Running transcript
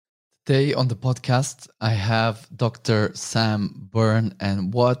Today on the podcast, I have Dr. Sam Byrne,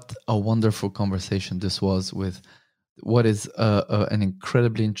 and what a wonderful conversation this was with what is an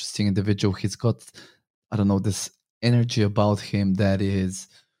incredibly interesting individual. He's got, I don't know, this energy about him that is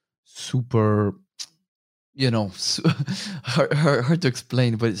super, hard to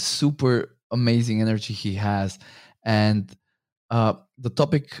explain, but it's super amazing energy he has. And the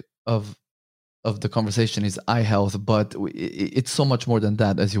topic of the conversation is eye health, but it's so much more than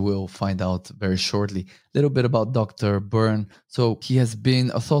that, as you will find out very shortly. A little bit about Dr. Byrne. So he has been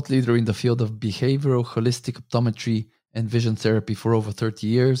a thought leader in the field of behavioral holistic optometry and vision therapy for over 30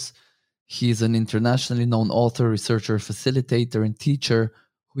 years. He is an internationally known author, researcher, facilitator, and teacher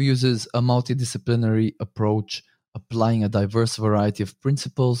who uses a multidisciplinary approach, applying a diverse variety of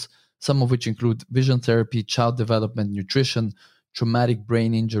principles, some of which include vision therapy, child development, nutrition, traumatic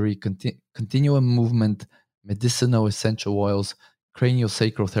brain injury, continuum movement, medicinal essential oils,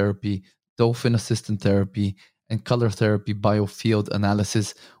 craniosacral therapy, dolphin assistant therapy, and color therapy biofield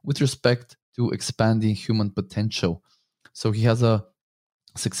analysis with respect to expanding human potential. So he has a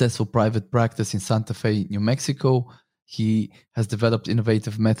successful private practice in Santa Fe, New Mexico. He has developed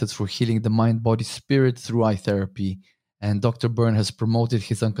innovative methods for healing the mind, body, spirit through eye therapy. And Dr. Byrne has promoted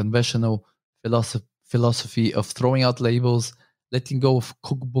his unconventional philosophy of throwing out labels, letting go of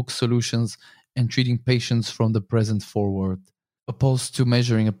cookbook solutions, and treating patients from the present forward. Opposed to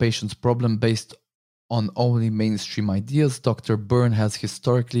measuring a patient's problem based on only mainstream ideas, Dr. Byrne has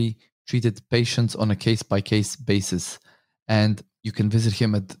historically treated patients on a case-by-case basis. And you can visit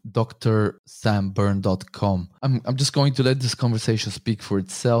him at drsambyrne.com. I'm just going to let this conversation speak for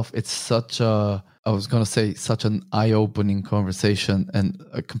itself. It's such an eye-opening conversation, and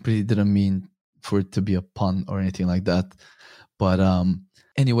I completely didn't mean for it to be a pun or anything like that. But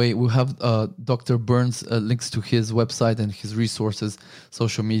anyway, we'll have Dr. Byrne's links to his website and his resources,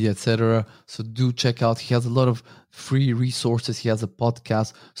 social media, etc. So do check out. He has a lot of free resources. He has a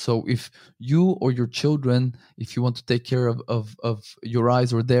podcast. So if you or your children, if you want to take care of your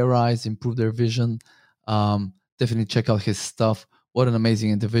eyes or their eyes, improve their vision, definitely check out his stuff. What an amazing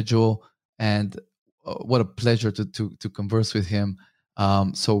individual, and what a pleasure to converse with him.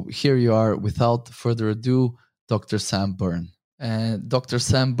 So here you are. Without further ado, Dr. Sam Byrne. And Dr.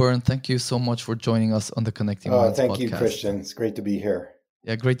 Sam Byrne, thank you so much for joining us on the Connecting Minds podcast. Thank you, Christian. It's great to be here.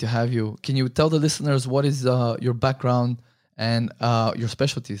 Yeah, great to have you. Can you tell the listeners what is your background and your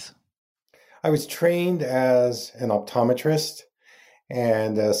specialties? I was trained as an optometrist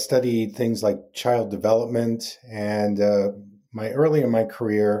and studied things like child development. And early in my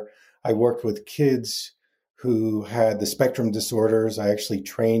career, I worked with kids who had the spectrum disorders. I actually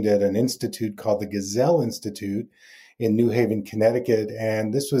trained at an institute called the Gazelle Institute in New Haven, Connecticut.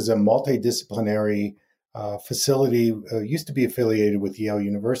 And this was a multidisciplinary facility, used to be affiliated with Yale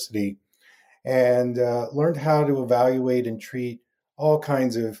University, and learned how to evaluate and treat all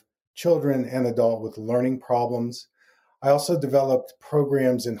kinds of children and adults with learning problems. I also developed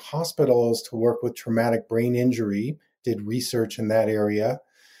programs in hospitals to work with traumatic brain injury, did research in that area,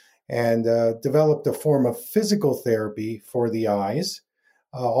 and developed a form of physical therapy for the eyes.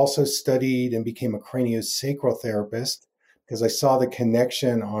 Also studied and became a craniosacral therapist because I saw the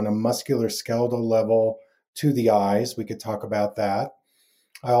connection on a muscular skeletal level to the eyes. We could talk about that.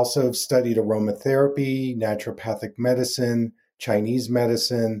 I also have studied aromatherapy, naturopathic medicine, Chinese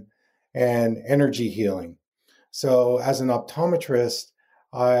medicine, and energy healing. So as an optometrist,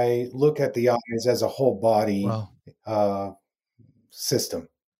 I look at the eyes as a whole body system.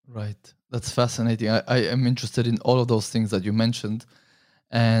 Right. That's fascinating. I am interested in all of those things that you mentioned.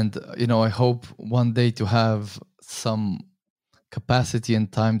 And, I hope one day to have some capacity and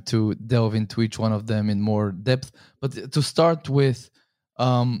time to delve into each one of them in more depth. But to start with,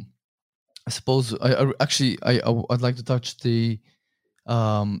 I suppose I'd like to touch the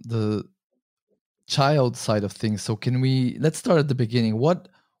child side of things. So let's start at the beginning. What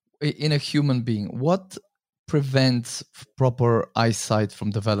in a human being, what prevents proper eyesight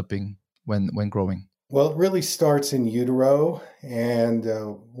from developing when growing? Well, it really starts in utero. And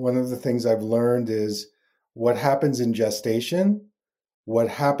one of the things I've learned is what happens in gestation, what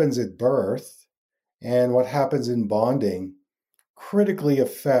happens at birth, and what happens in bonding critically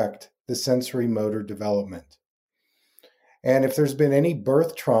affect the sensory motor development. And if there's been any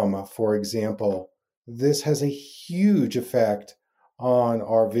birth trauma, for example, this has a huge effect on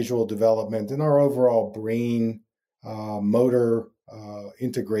our visual development and our overall brain motor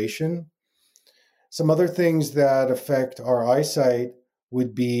integration. Some other things that affect our eyesight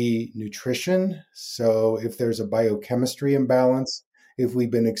would be nutrition. So if there's a biochemistry imbalance, if we've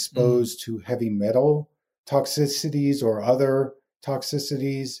been exposed to heavy metal toxicities or other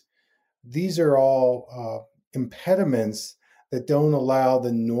toxicities, these are all impediments that don't allow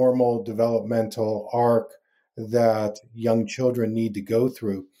the normal developmental arc that young children need to go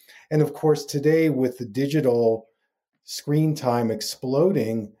through. And of course, today with the digital screen time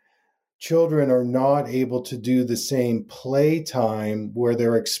exploding, children are not able to do the same play time where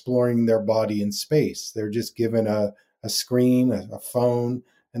they're exploring their body in space. They're just given a screen, a phone,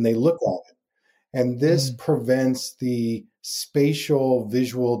 and they look at it. And this Mm, prevents the spatial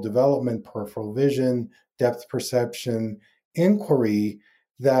visual development, peripheral vision, depth perception, inquiry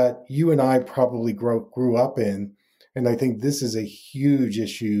that you and I probably grew up in. And I think this is a huge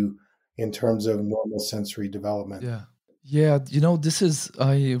issue in terms of normal sensory development. yeah. Yeah, this is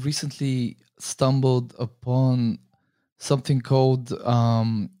I recently stumbled upon something called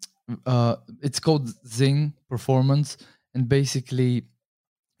it's called Zing Performance, and basically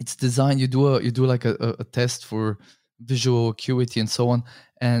it's designed. You do like a test for visual acuity and so on,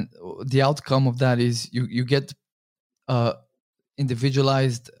 and the outcome of that is you get uh,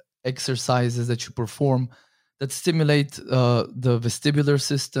 individualized exercises that you perform that stimulate the vestibular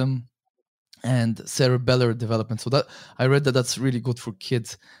system and cerebellar development. So that I read that that's really good for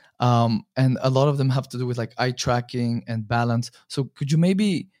kids, and a lot of them have to do with like eye tracking and balance. So could you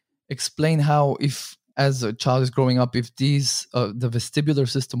maybe explain how, if as a child is growing up, if these the vestibular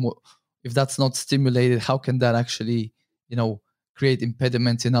system, if that's not stimulated, how can that actually create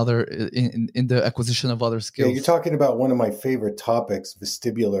impediments in other in the acquisition of other Yeah, you're skills? talking about one of my favorite topics,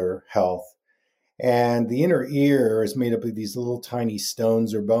 vestibular health. And the inner ear is made up of these little tiny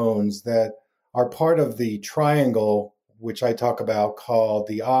stones or bones that are part of the triangle, which I talk about, called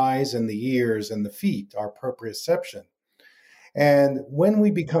the eyes and the ears and the feet, our proprioception. And when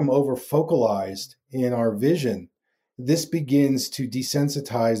we become over focalized in our vision, this begins to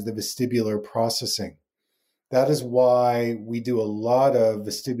desensitize the vestibular processing. That is why we do a lot of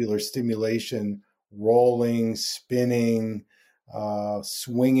vestibular stimulation, rolling, spinning,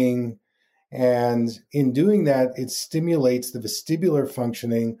 swinging. And in doing that, it stimulates the vestibular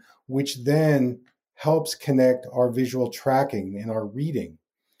functioning, which then helps connect our visual tracking and our reading.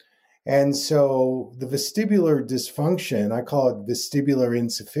 And so the vestibular dysfunction, I call it vestibular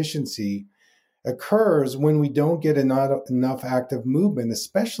insufficiency, occurs when we don't get enough active movement,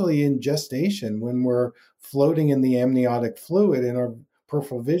 especially in gestation when we're floating in the amniotic fluid and our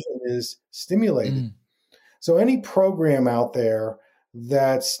peripheral vision is stimulated. Mm, So, any program out there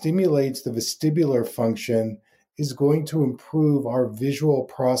that stimulates the vestibular function is going to improve our visual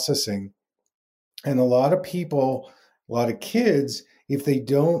processing. And a lot of people, a lot of kids, if they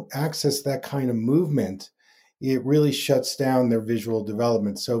don't access that kind of movement, it really shuts down their visual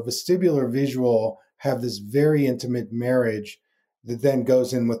development. So, vestibular visual have this very intimate marriage that then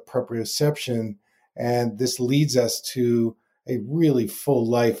goes in with proprioception. And this leads us to a really full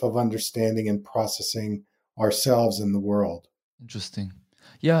life of understanding and processing ourselves and the world. interesting.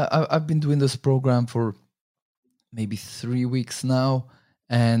 Yeah, I've been doing this program for maybe 3 weeks now,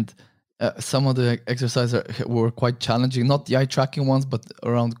 and some of the exercises were quite challenging. Not the eye tracking ones, but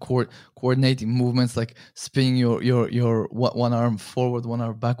around coordinating movements, like spinning your one arm forward, one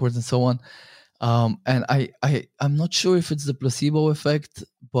arm backwards, and so on. And I'm not sure if it's the placebo effect,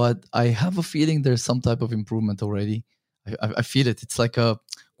 but I have a feeling there's some type of improvement already. I feel it. It's like a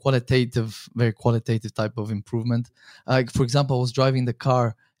qualitative, very qualitative type of improvement. Like for example, I was driving the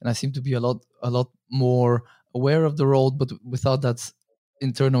car and I seem to be a lot more aware of the road, but without that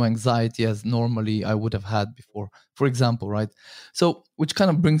internal anxiety as normally I would have had before. For example, right? So, which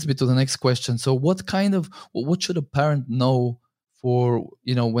kind of brings me to the next question. So, what should a parent know for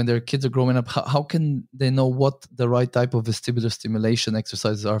when their kids are growing up? How can they know what the right type of vestibular stimulation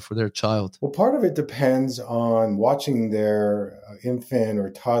exercises are for their child? Well, part of it depends on watching their infant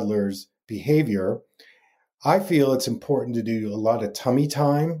or toddler's behavior. I feel it's important to do a lot of tummy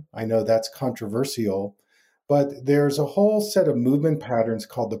time. I know that's controversial, but there's a whole set of movement patterns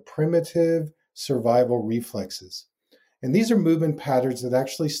called the primitive survival reflexes. And these are movement patterns that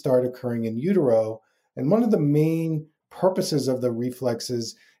actually start occurring in utero. And one of the main purposes of the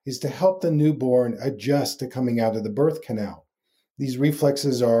reflexes is to help the newborn adjust to coming out of the birth canal. These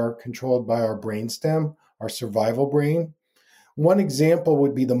reflexes are controlled by our brainstem, our survival brain. One example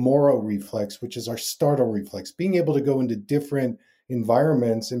would be the Moro reflex, which is our startle reflex, being able to go into different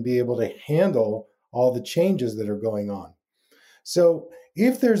environments and be able to handle all the changes that are going on. So,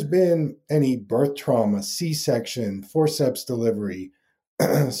 if there's been any birth trauma, C section, forceps delivery,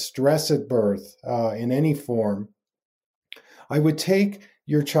 stress at birth in any form, I would take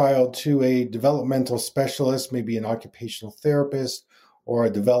your child to a developmental specialist, maybe an occupational therapist or a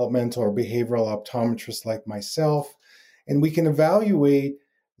developmental or behavioral optometrist like myself, and we can evaluate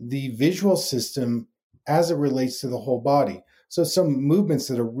the visual system as it relates to the whole body. So some movements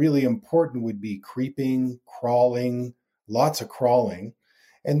that are really important would be creeping, crawling, lots of crawling,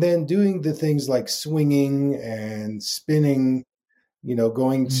 and then doing the things like swinging and spinning,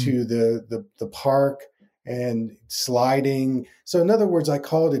 going Mm, to the park and sliding. So in other words, I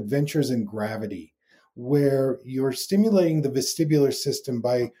call it adventures in gravity, where you're stimulating the vestibular system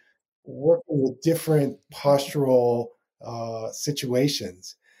by working with different postural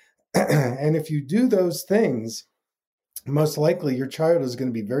situations. And if you do those things, most likely your child is going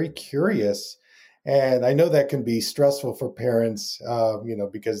to be very curious. And I know that can be stressful for parents,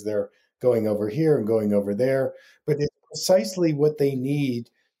 because they're going over here and going over there, but it's precisely what they need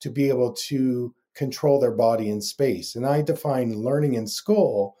to be able to control their body in space. And I define learning in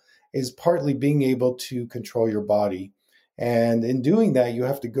school is partly being able to control your body. And in doing that, you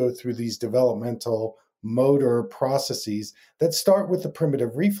have to go through these developmental motor processes that start with the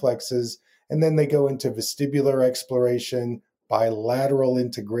primitive reflexes, and then they go into vestibular exploration, bilateral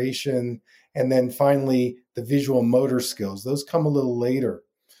integration, and then finally the visual motor skills. Those come a little later.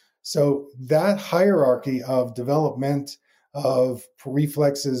 So that hierarchy of development of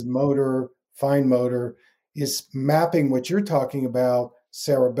reflexes, motor, fine motor, is mapping what you're talking about,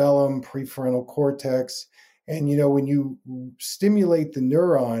 cerebellum, prefrontal cortex. And when you stimulate the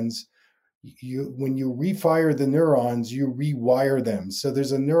neurons, when you refire the neurons, you rewire them. So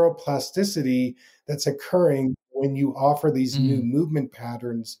there's a neuroplasticity that's occurring when you offer these new mm. movement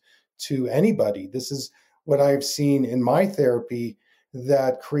patterns to anybody. This is what I've seen in my therapy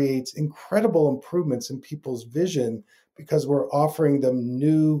that creates incredible improvements in people's vision because we're offering them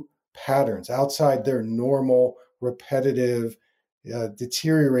new patterns outside their normal, repetitive,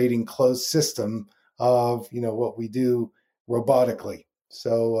 deteriorating closed system of what we do robotically.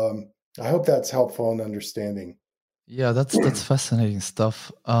 So I hope that's helpful in understanding. Yeah, that's fascinating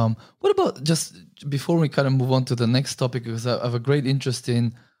stuff. What about, just before we kind of move on to the next topic, because I have a great interest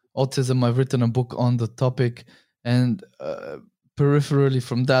in autism. I've written a book on the topic, and peripherally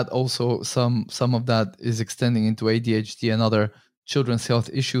from that, also some of that is extending into ADHD and other children's health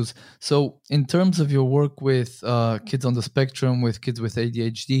issues. So, in terms of your work with kids on the spectrum, with kids with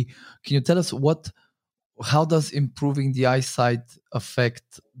ADHD, can you tell us how does improving the eyesight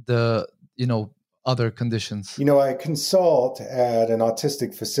affect the other conditions? I consult at an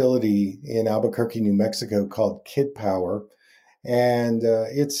autistic facility in Albuquerque, New Mexico called Kid Power, and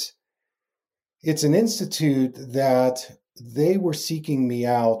it's an institute that they were seeking me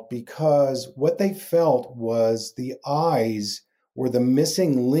out because what they felt was the eyes were the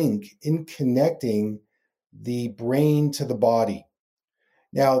missing link in connecting the brain to the body.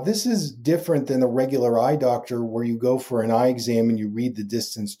 Now, this is different than a regular eye doctor where you go for an eye exam and you read the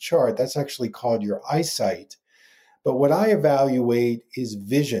distance chart. That's actually called your eyesight. But what I evaluate is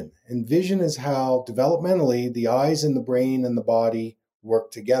vision. And vision is how developmentally the eyes and the brain and the body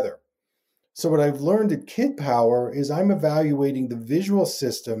work together. So, what I've learned at Kid Power is I'm evaluating the visual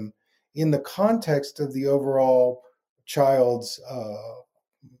system in the context of the overall child's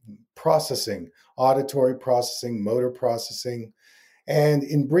processing, auditory processing, motor processing. And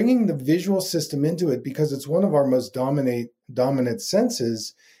in bringing the visual system into it, because it's one of our most dominant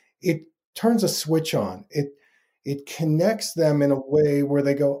senses, it turns a switch on. It connects them in a way where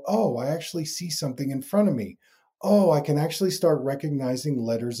they go, oh, I actually see something in front of me. Oh, I can actually start recognizing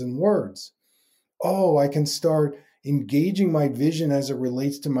letters and words. Oh, I can start engaging my vision as it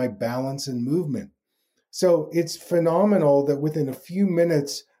relates to my balance and movement. So it's phenomenal that within a few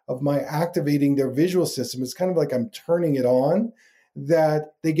minutes of my activating their visual system, it's kind of like I'm turning it on,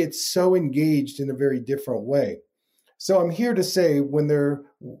 that they get so engaged in a very different way. So I'm here to say when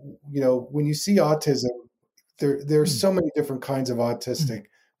when you see autism, there's Mm, so many different kinds of autistic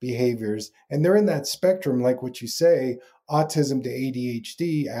behaviors, and they're in that spectrum, like what you say, autism to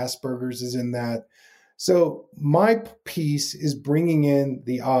ADHD, Asperger's is in that. So my piece is bringing in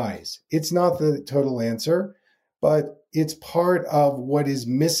the eyes. It's not the total answer, but it's part of what is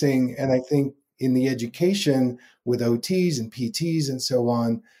missing. And I think in the education with OTs and PTs and so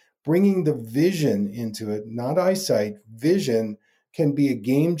on, bringing the vision into it, not eyesight, vision can be a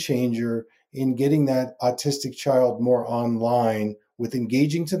game changer in getting that autistic child more online with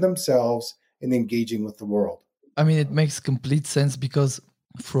engaging to themselves and engaging with the world. I mean, it makes complete sense because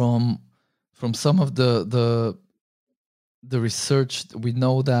from from some of the research, we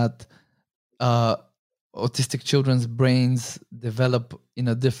know that uh, autistic children's brains develop in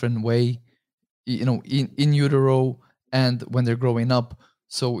a different way, in utero and when they're growing up.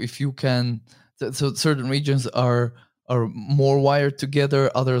 So if you can, so certain regions are more wired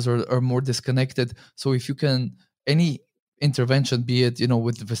together, others are more disconnected. So if you can, any intervention, be it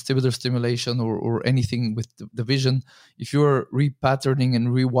with vestibular stimulation or anything with the vision, if you're repatterning and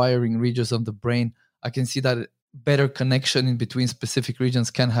rewiring regions of the brain, I can see that better connection in between specific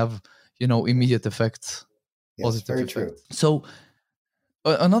regions can have immediate effects, Yes, positive very true. effects. So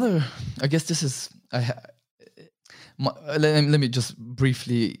another, I guess this is let me just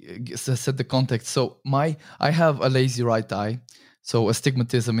briefly set the context. So I have a lazy right eye, so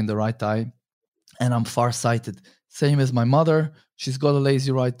astigmatism in the right eye, and I'm farsighted. Same as my mother, she's got a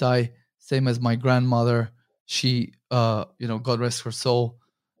lazy right eye. Same as my grandmother, she, God rest her soul,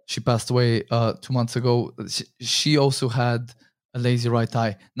 she passed away 2 months ago. She also had a lazy right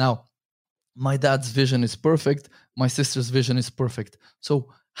eye. Now, my dad's vision is perfect. My sister's vision is perfect.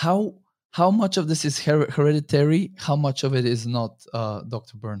 So how much of this is hereditary? How much of it is not,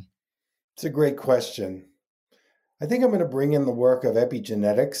 Dr. Byrne? It's a great question. I think I'm going to bring in the work of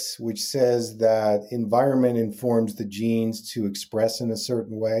epigenetics, which says that environment informs the genes to express in a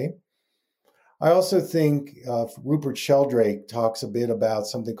certain way. I also think Rupert Sheldrake talks a bit about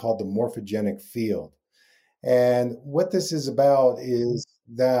something called the morphogenic field. And what this is about is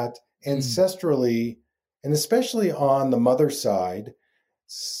that ancestrally, and especially on the mother side,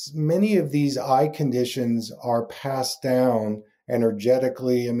 many of these eye conditions are passed down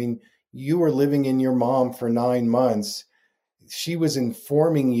energetically. I mean, you were living in your mom for 9 months. She was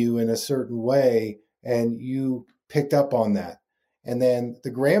informing you in a certain way, and you picked up on that. And then the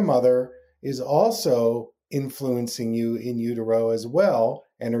grandmother is also influencing you in utero as well,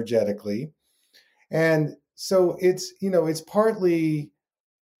 energetically. And so it's partly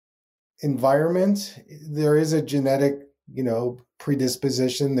environment. There is a genetic,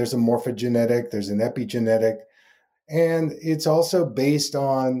 predisposition. There's a morphogenetic, there's an epigenetic, and it's also based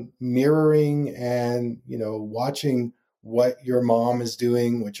on mirroring and, watching what your mom is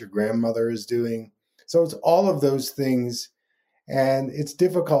doing, what your grandmother is doing. So it's all of those things, and it's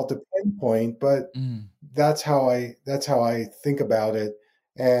difficult to pinpoint, but that's how I think about it.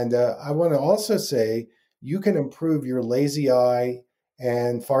 And I want to also say you can improve your lazy eye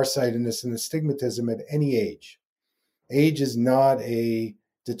and farsightedness and astigmatism at any age. Age is not a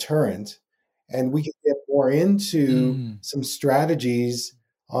deterrent, and we can get more into some strategies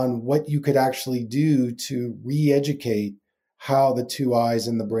on what you could actually do to re-educate how the two eyes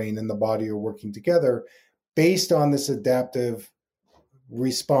and the brain and the body are working together based on this adaptive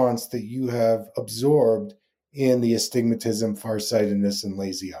response that you have absorbed in the astigmatism, farsightedness, and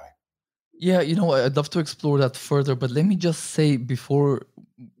lazy eye. Yeah, I'd love to explore that further, but let me just say before,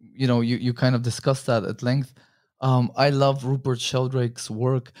 you kind of discussed that at length. I love Rupert Sheldrake's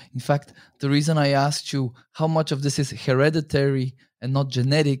work. In fact, the reason I asked you how much of this is hereditary and not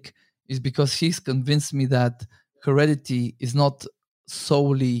genetic is because he's convinced me that heredity is not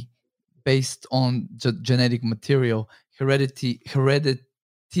solely based on genetic material. Heredity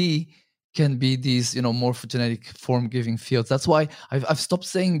can be these, morphogenetic form giving fields. That's why I've stopped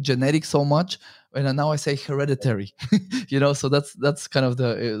saying genetic so much, and now I say hereditary. So that's kind of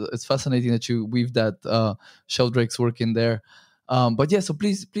it's fascinating that you weave that Sheldrake's work in there. But yeah, so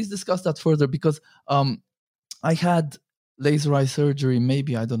please discuss that further, because I had laser eye surgery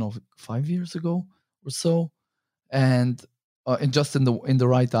maybe, I don't know, 5 years ago or so, and just in the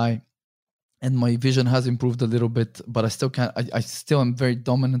right eye, and my vision has improved a little bit, but I still can't. I still am very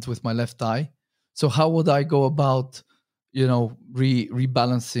dominant with my left eye. So how would I go about,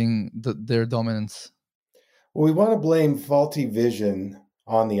 rebalancing their dominance? Well, we want to blame faulty vision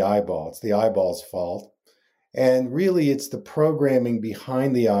on the eyeball. It's the eyeball's fault. And really, it's the programming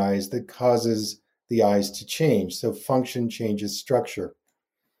behind the eyes that causes the eyes to change. So function changes structure.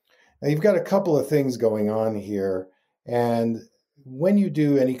 Now, you've got a couple of things going on here. And when you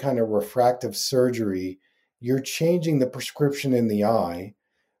do any kind of refractive surgery, you're changing the prescription in the eye,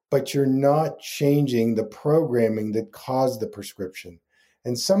 but you're not changing the programming that caused the prescription.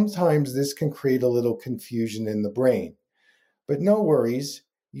 And sometimes this can create a little confusion in the brain. But no worries,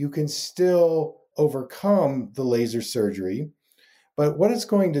 you can still overcome the laser surgery. But what it's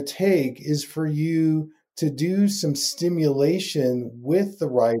going to take is for you to do some stimulation with the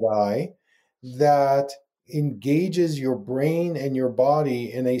right eye that engages your brain and your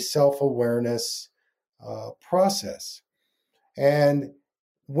body in a self-awareness process. And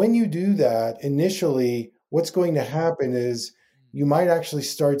when you do that, initially, what's going to happen is you might actually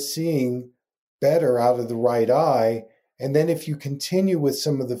start seeing better out of the right eye. And then if you continue with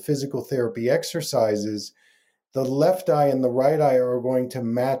some of the physical therapy exercises, the left eye and the right eye are going to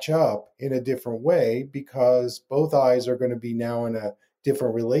match up in a different way because both eyes are going to be now in a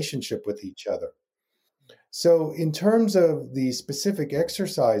different relationship with each other. So, in terms of the specific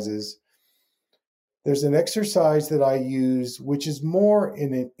exercises, There's an exercise that I use, which is more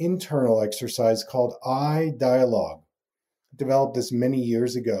in an internal exercise called eye dialogue. I developed this many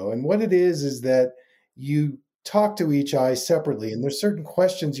years ago. And what it is that you talk to each eye separately. And there's certain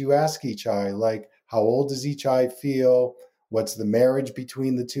questions you ask each eye, like how old does each eye feel? What's the marriage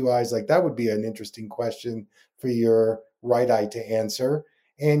between the two eyes? Like that would be an interesting question for your right eye to answer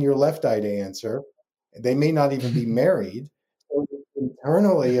and your left eye to answer. They may not even be married. So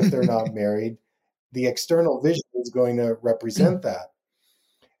internally, if they're not married, the external vision is going to represent that.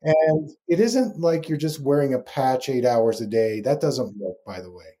 And it isn't like you're just wearing a patch 8 hours a day. That doesn't work, by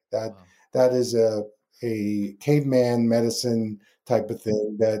the way. That Wow. that is a caveman medicine type of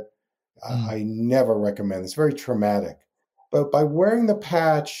thing that Mm. I never recommend. It's very traumatic. But by wearing the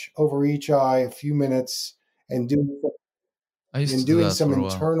patch over each eye a few minutes and I used to do doing that some for a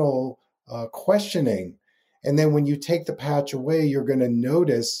while. internal questioning, and then when you take the patch away, you're going to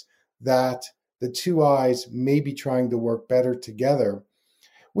notice that the two eyes may be trying to work better together.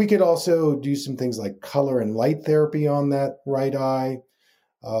 We could also do some things like color and light therapy on that right eye.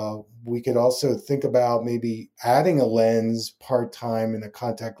 We could also think about maybe adding a lens part time and a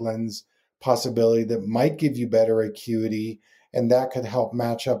contact lens possibility that might give you better acuity, and that could help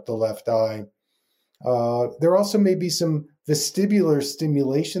match up the left eye. There also may be some vestibular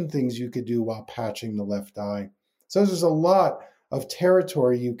stimulation things you could do while patching the left eye. So there's a lot of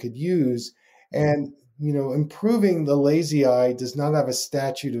territory you could use. And, improving the lazy eye does not have a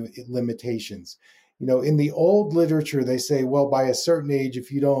statute of limitations. In the old literature, they say, well, by a certain age,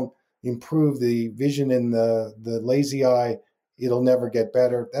 if you don't improve the vision in the lazy eye, it'll never get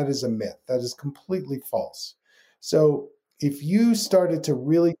better. That is a myth. That is completely false. So if you started to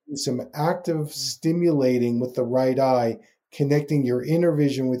really do some active stimulating with the right eye, connecting your inner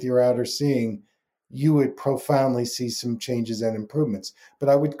vision with your outer seeing, you would profoundly see some changes and improvements. But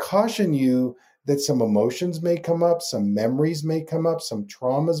I would caution you that some emotions may come up, some memories may come up, some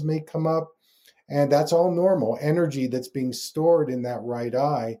traumas may come up. And that's all normal energy that's being stored in that right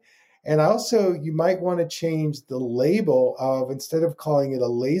eye. And also, you might want to change the label of, instead of calling it a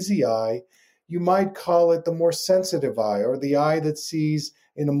lazy eye, you might call it the more sensitive eye, or the eye that sees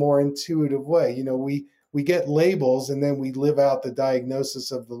in a more intuitive way. We get labels and then we live out the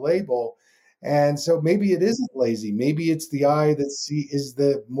diagnosis of the label. And so maybe it isn't lazy. Maybe it's the eye that is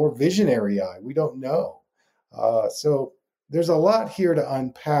the more visionary eye. We don't know. So there's a lot here to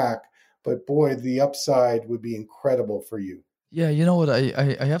unpack, but boy, the upside would be incredible for you. Yeah, you know what?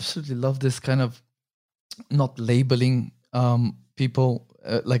 I absolutely love this kind of not labeling people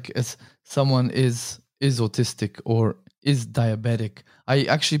like as someone is autistic or is diabetic. I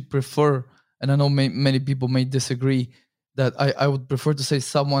actually prefer, and I know many people may disagree, that I would prefer to say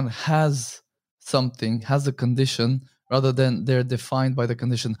someone has something, has a condition, rather than they're defined by the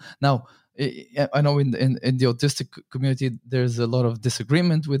condition. Now, I know in the autistic community there's a lot of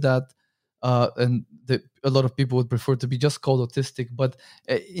disagreement with that, and a lot of people would prefer to be just called autistic. But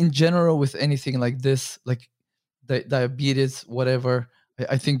in general, with anything like this, like diabetes, whatever,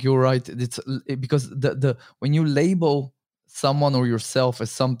 I think you're right. Because the when you label someone or yourself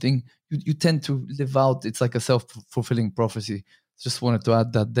as something, you tend to live out. It's like a self-fulfilling prophecy. Just wanted to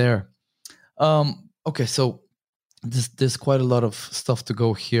add that there. Okay, so there's quite a lot of stuff to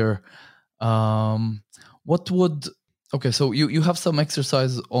go here. What would Okay, so you have some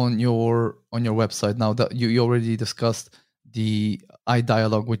exercise on your website now that you already discussed the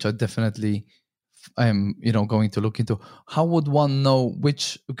iDialogue, which I definitely I'm going to look into. How would one know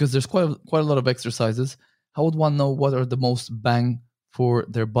which, because there's quite a lot of exercises, how would one know what are the most bang for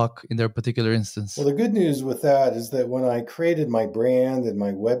their buck in their particular instance? Well, the good news with that is that when I created my brand and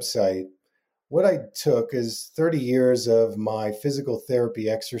my website, what I took is 30 years of my physical therapy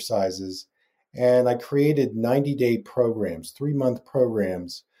exercises, and I created 90-day programs, 3-month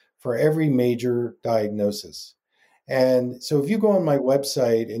programs for every major diagnosis. And so if you go on my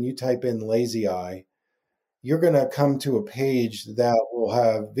website and you type in lazy eye, you're going to come to a page that will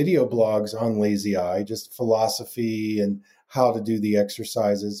have video blogs on lazy eye, just philosophy and how to do the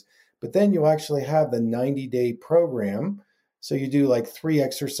exercises. But then you'll actually have the 90-day program. So you do like 3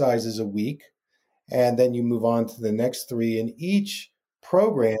 exercises a week, and then you move on to the next 3. And each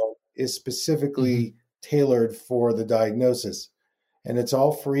program is Mm-hmm. specifically tailored for the diagnosis. And it's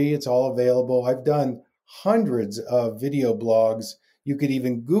all free, it's all available. I've done hundreds of video blogs. You could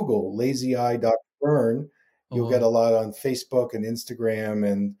even Google lazy eye Burn. Oh You'll get a wow. lot on Facebook and Instagram.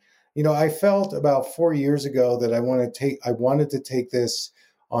 And I felt about 4 years ago that I wanted to take this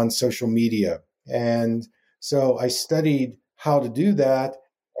on social media. And so I studied how to do that.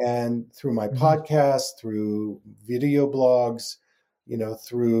 And through my Mm-hmm. podcast, through video blogs,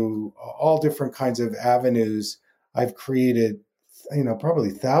 through all different kinds of avenues, I've created,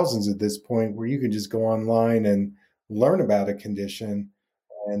 probably thousands at this point where you can just go online and learn about a condition.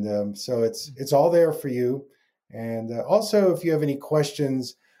 And so it's all there for you. And also, if you have any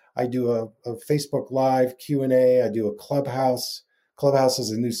questions, I do a Facebook Live Q&A. I do a Clubhouse. Clubhouse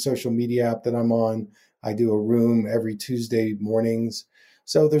is a new social media app that I'm on. I do a room every Tuesday mornings.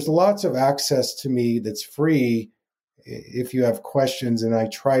 So there's lots of access to me that's free if you have questions, and I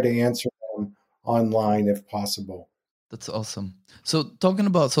try to answer them online if possible. That's awesome. So talking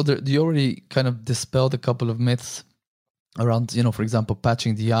about, you already kind of dispelled a couple of myths around, for example,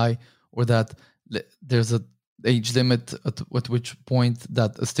 patching the eye, or that there's a age limit at which point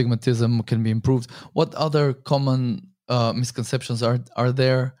that astigmatism can be improved. What other common misconceptions are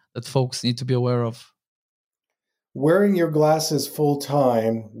there that folks need to be aware of? Wearing your glasses full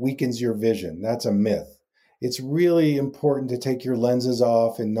time weakens your vision. That's a myth. It's really important to take your lenses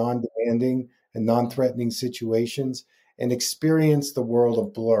off in non-demanding and non-threatening situations and experience the world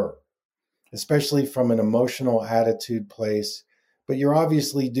of blur, especially from an emotional attitude place. But you're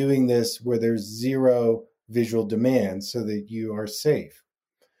obviously doing this where there's zero visual demand so that you are safe.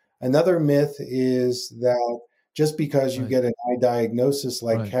 Another myth is that just because you get an eye diagnosis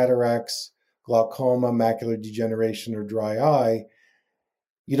like cataracts, glaucoma, macular degeneration, or dry eye,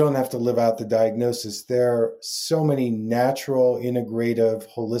 you don't have to live out the diagnosis. There are so many natural, integrative,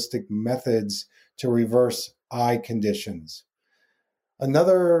 holistic methods to reverse eye conditions.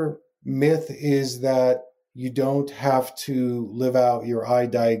 Another myth is that you don't have to live out your eye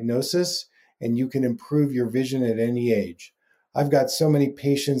diagnosis and you can improve your vision at any age. I've got so many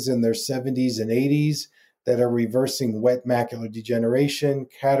patients in their 70s and 80s that are reversing wet macular degeneration,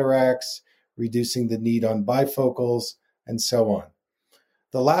 cataracts, reducing the need on bifocals, and so on.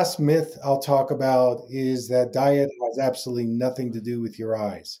 The last myth I'll talk about is that diet has absolutely nothing to do with your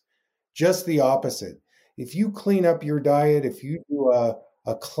eyes. Just the opposite. If you clean up your diet, if you do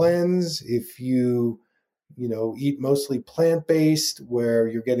a cleanse, if you eat mostly plant-based where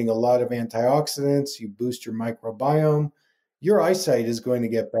you're getting a lot of antioxidants, you boost your microbiome, your eyesight is going to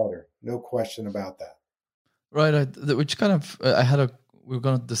get better. No question about that. Right. Which kind of, we're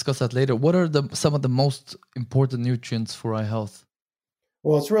going to discuss that later. What are some of the most important nutrients for eye health?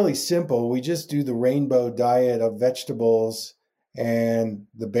 Well, it's really simple. We just do the rainbow diet of vegetables and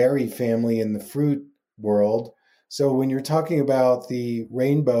the berry family in the fruit world. So when you're talking about the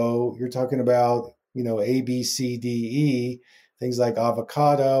rainbow, you're talking about, A, B, C, D, E, things like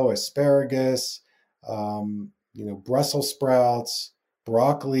avocado, asparagus, Brussels sprouts,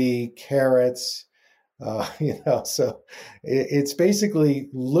 broccoli, carrots, so it's basically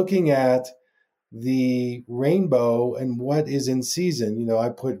looking at the rainbow and what is in season. I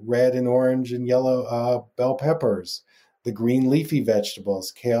put red and orange and yellow bell peppers, the green leafy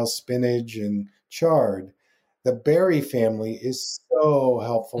vegetables, kale, spinach, and chard. The berry family is so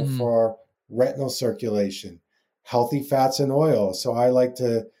helpful for retinal circulation, healthy fats and oils. So I like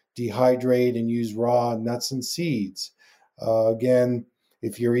to dehydrate and use raw nuts and seeds. Again,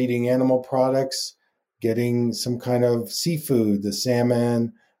 if you're eating animal products, getting some kind of seafood, the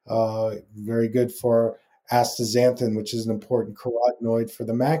salmon, very good for astaxanthin, which is an important carotenoid for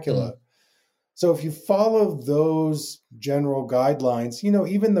the macula. So if you follow those general guidelines,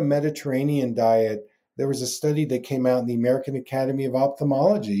 even the Mediterranean diet, there was a study that came out in the American Academy of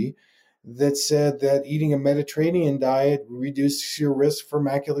Ophthalmology that said that eating a Mediterranean diet reduces your risk for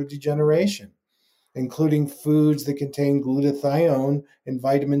macular degeneration. Including foods that contain glutathione and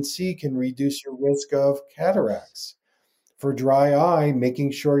vitamin C can reduce your risk of cataracts. For dry eye,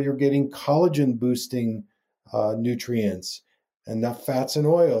 making sure you're getting collagen boosting nutrients, enough fats and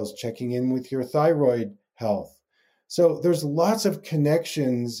oils, checking in with your thyroid health. So there's lots of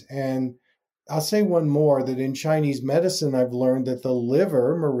connections. And I'll say one more, that in Chinese medicine, I've learned that the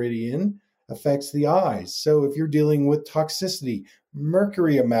liver meridian affects the eyes. So if you're dealing with toxicity,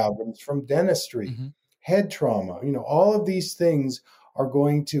 mercury amalgams from dentistry, head trauma, all of these things are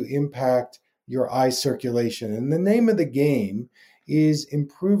going to impact your eye circulation. And the name of the game is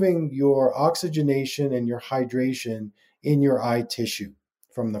improving your oxygenation and your hydration in your eye tissue,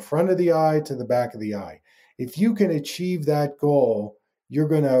 from the front of the eye to the back of the eye. If you can achieve that goal, you're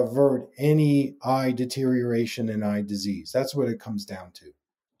going to avert any eye deterioration and eye disease. That's what it comes down to.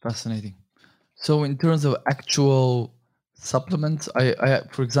 Fascinating. So in terms of actual supplements, I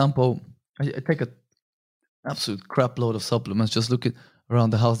for example, I take an absolute crap load of supplements. Just looking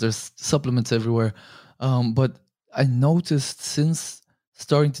around the house, there's supplements everywhere. But I noticed since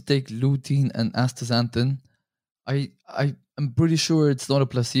starting to take lutein and astaxanthin, I'm pretty sure it's not a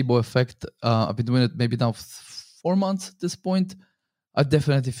placebo effect. I've been doing it maybe now 4 months at this point. I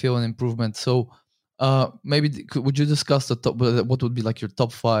definitely feel an improvement. So maybe would you discuss the top? What would be like your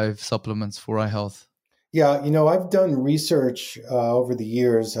top 5 supplements for eye health? Yeah, I've done research over the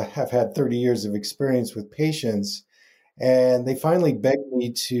years. I have had 30 years of experience with patients, and they finally begged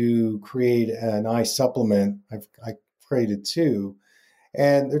me to create an eye supplement. I created two.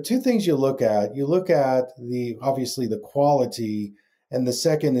 And there are two things you look at. You look at the obviously the quality, and the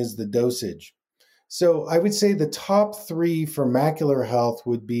second is the dosage. So I would say the top three for macular health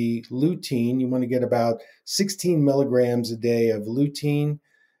would be lutein. You want to get about 16 milligrams a day of lutein.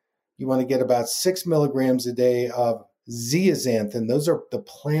 You want to get about 6 milligrams a day of zeaxanthin. Those are the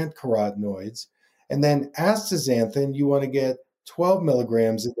plant carotenoids. And then astaxanthin, you want to get 12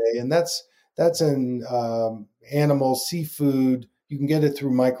 milligrams a day. And that's an animal, seafood. You can get it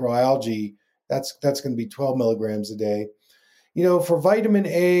through microalgae. That's going to be 12 milligrams a day. For vitamin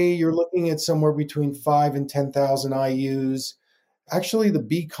A, you're looking at somewhere between 5 and 10,000 IUs. Actually, the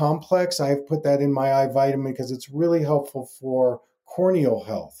B complex, I have put that in my eye vitamin because it's really helpful for corneal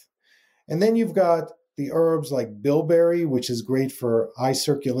health. And then you've got the herbs like bilberry, which is great for eye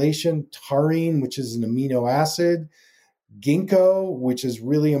circulation, taurine, which is an amino acid, ginkgo, which is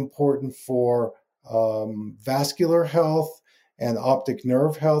really important for vascular health and optic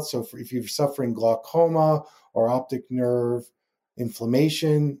nerve health. So if you're suffering glaucoma or optic nerve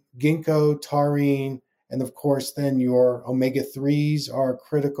inflammation, ginkgo, taurine, and of course, then your omega 3s are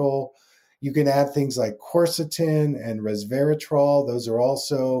critical. You can add things like quercetin and resveratrol. Those are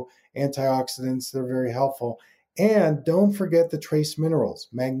also antioxidants. They're very helpful. And don't forget the trace minerals,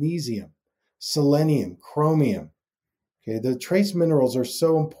 magnesium, selenium, chromium. Okay, the trace minerals are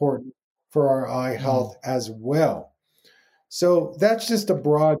so important for our eye health as well. So that's just a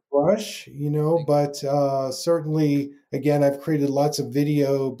broad brush, but certainly, again, I've created lots of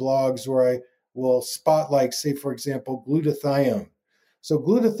video blogs where I will spotlight, say, for example, glutathione. So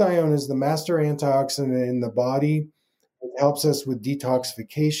glutathione is the master antioxidant in the body. It helps us with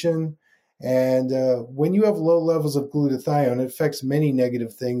detoxification. And when you have low levels of glutathione, it affects many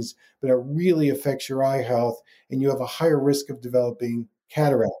negative things, but it really affects your eye health, and you have a higher risk of developing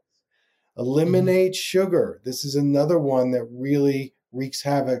cataract. Eliminate sugar. This is another one that really wreaks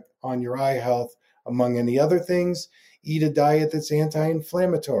havoc on your eye health, among any other things. Eat a diet that's anti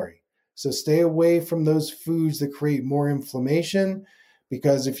inflammatory. So stay away from those foods that create more inflammation,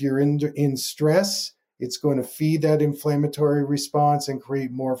 because if you're in stress, it's going to feed that inflammatory response and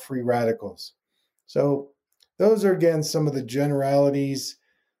create more free radicals. So those are, again, some of the generalities.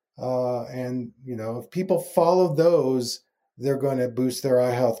 And, if people follow those, they're going to boost their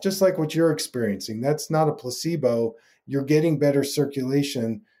eye health, just like what you're experiencing. That's not a placebo. You're getting better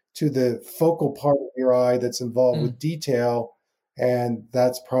circulation to the focal part of your eye that's involved with detail. And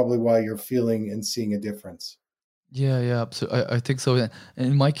that's probably why you're feeling and seeing a difference. Yeah, absolutely. I think so. And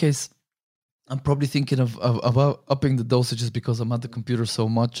in my case, I'm probably thinking of about upping the dosages because I'm at the computer so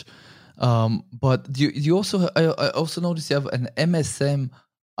much. But do you also, I also noticed you have an MSM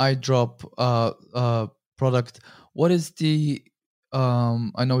eye drop product. What is the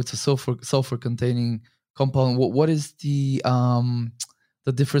I know it's a sulfur containing compound. What is the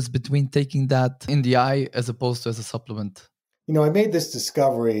difference between taking that in the eye as opposed to as a supplement? I made this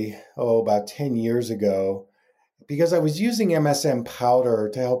discovery about 10 years ago, because I was using MSM powder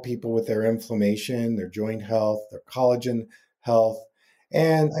to help people with their inflammation, their joint health, their collagen health.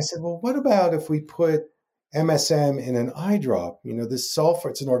 And I said, well, what about if we put MSM in an eye drop? This sulfur,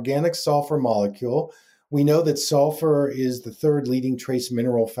 it's an organic sulfur molecule. We know that sulfur is the third leading trace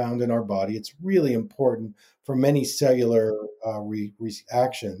mineral found in our body. It's really important for many cellular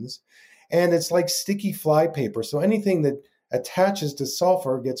reactions. And it's like sticky fly paper. So anything that attaches to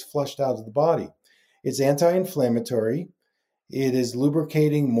sulfur gets flushed out of the body. It's anti-inflammatory. It is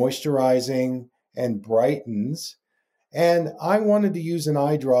lubricating, moisturizing, and brightens. And I wanted to use an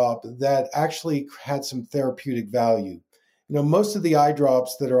eye drop that actually had some therapeutic value. Most of the eye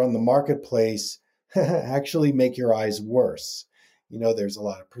drops that are on the marketplace actually make your eyes worse. There's a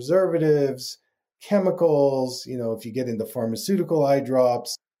lot of preservatives, chemicals. If you get into pharmaceutical eye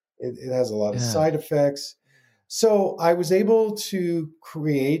drops, it has a lot of side effects. So I was able to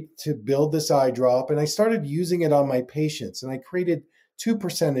build this eye drop, and I started using it on my patients, and I created 2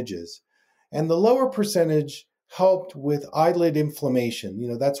 percentages. And the lower percentage helped with eyelid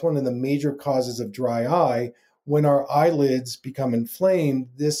inflammation. That's one of the major causes of dry eye. When our eyelids become inflamed,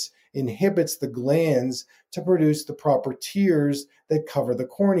 this inhibits the glands to produce the proper tears that cover the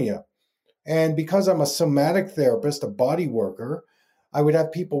cornea. And because I'm a somatic therapist, a body worker, I would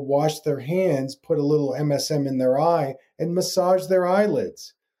have people wash their hands, put a little MSM in their eye, and massage their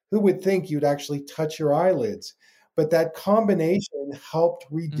eyelids. Who would think you'd actually touch your eyelids? but that combination helped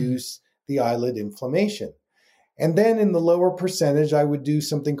Mm. reduce the eyelid inflammation. And then in the lower percentage, I would do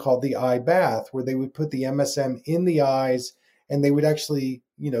something called the eye bath, where they would put the MSM in the eyes and they would actually,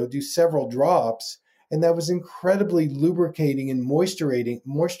 do several drops. And that was incredibly lubricating and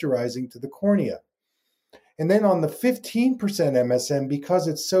moisturizing to the cornea. And then on the 15% MSM, because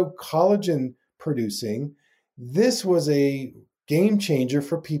it's so collagen producing, this was a game changer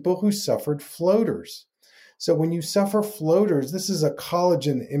for people who suffered floaters. So when you suffer floaters, this is a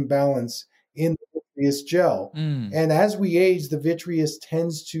collagen imbalance in the vitreous gel. Mm. And as we age, the vitreous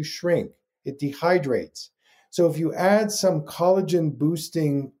tends to shrink, it dehydrates. So if you add some collagen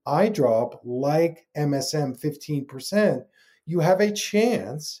boosting eye drop like MSM 15%, you have a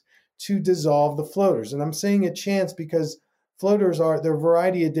chance to dissolve the floaters. And I'm saying a chance because there are a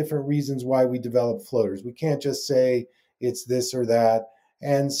variety of different reasons why we develop floaters. We can't just say it's this or that.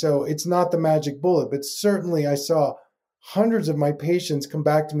 And so it's not the magic bullet, but certainly I saw hundreds of my patients come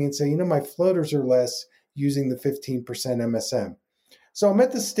back to me and say, my floaters are less using the 15% MSM. So I'm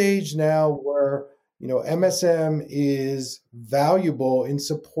at the stage now where, MSM is valuable in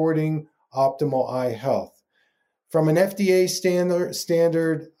supporting optimal eye health. From an FDA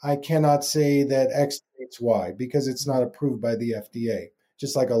standard, I cannot say that X states Y because it's not approved by the FDA,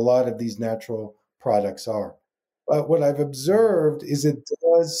 just like a lot of these natural products are. But what I've observed is it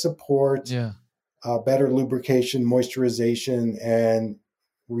does support Yeah. better lubrication, moisturization, and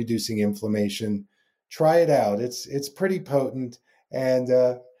reducing inflammation. Try it out. It's pretty potent, and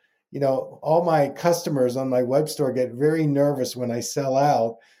all my customers on my web store get very nervous when I sell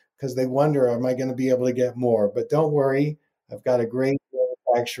out because they wonder, am I going to be able to get more? But don't worry, I've got a great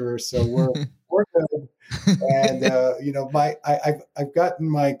manufacturer, so we're good. And I've gotten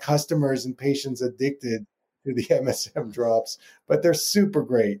my customers and patients addicted to the MSM drops, but they're super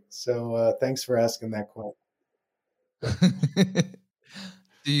great. So thanks for asking that question.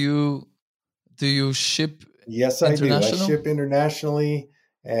 do you ship Yes, I do. I international? ship internationally,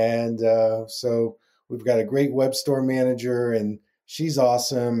 and so we've got a great web store manager, and she's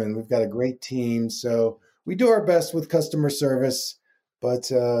awesome, and we've got a great team. So we do our best with customer service, but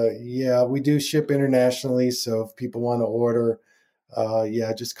yeah, we do ship internationally. So if people want to order,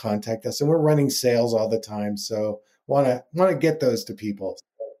 yeah, just contact us, and we're running sales all the time. So want to get those to people.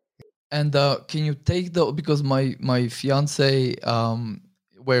 And can you take the because my fiance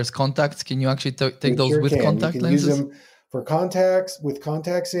wears contacts? Can you actually take You those sure with can. You contact can use lenses? them for contacts with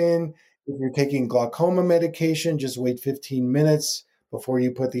contacts in. If you're taking glaucoma medication, just wait 15 minutes before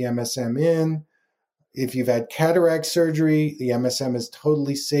you put the MSM in. If you've had cataract surgery, the MSM is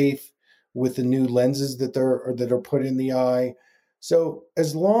totally safe with the new lenses that are put in the eye. So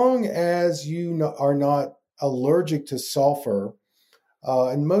as long as you are not allergic to sulfur,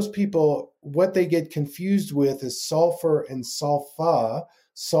 and most people, what they get confused with is sulfur and sulfa.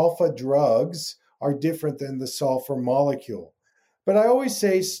 Sulfa drugs are different than the sulfur molecule. But I always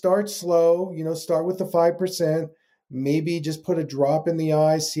say start slow, start with the 5%, maybe just put a drop in the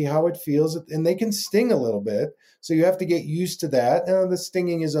eye, see how it feels. And they can sting a little bit. So you have to get used to that. And the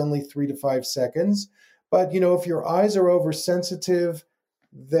stinging is only 3 to 5 seconds. But, if your eyes are oversensitive,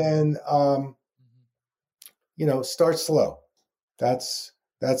 then, start slow. That's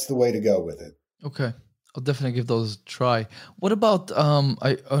the way to go with it. Okay, I'll definitely give those a try. What about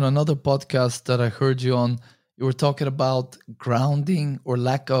I on another podcast that I heard you on, you were talking about grounding or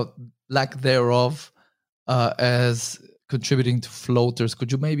lack thereof as contributing to floaters.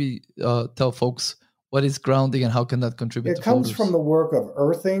 Could you maybe tell folks what is grounding and how can that contribute It to comes from floaters? the work of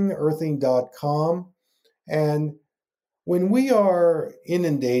earthing.com. And when we are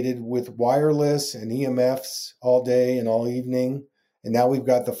inundated with wireless and EMFs all day and all evening, and now we've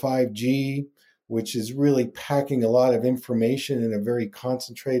got the 5G, which is really packing a lot of information in a very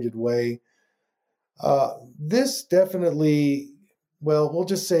concentrated way, this definitely, well, we'll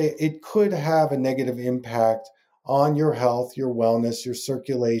just say it could have a negative impact on your health, your wellness, your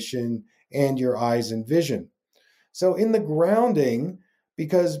circulation, and your eyes and vision. So, in the grounding,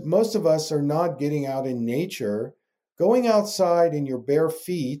 because most of us are not getting out in nature, going outside in your bare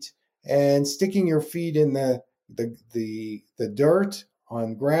feet and sticking your feet in the dirt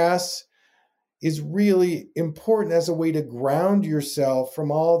on grass is really important as a way to ground yourself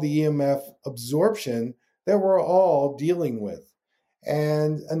from all the EMF absorption that we're all dealing with.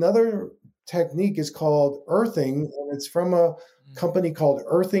 And another technique is called earthing, and it's from a Mm. company called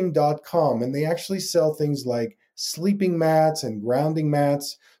earthing.com. And they actually sell things like sleeping mats and grounding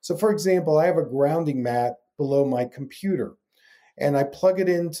mats. So, for example, I have a grounding mat below my computer and I plug it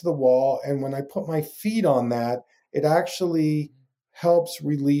into the wall. And when I put my feet on that, it actually helps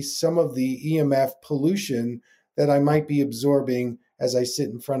release some of the EMF pollution that I might be absorbing as I sit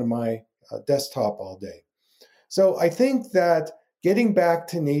in front of my desktop all day. So I think that getting back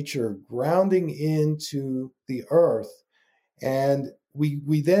to nature, grounding into the earth, and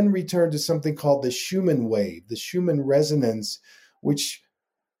we then return to something called the Schumann wave, the Schumann resonance, which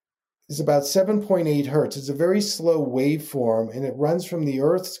is about 7.8 hertz. It's a very slow waveform, and it runs from the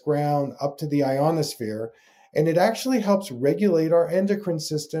Earth's ground up to the ionosphere, and it actually helps regulate our endocrine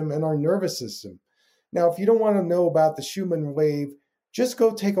system and our nervous system. Now, if you don't want to know about the Schumann wave, just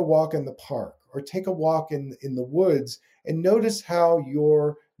go take a walk in the park or take a walk in the woods and notice how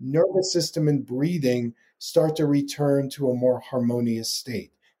your nervous system and breathing start to return to a more harmonious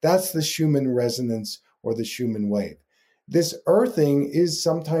state. That's the Schumann resonance or the Schumann wave. This earthing is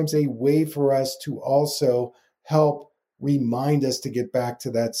sometimes a way for us to also help remind us to get back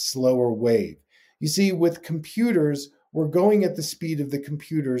to that slower wave. You see, with computers, we're going at the speed of the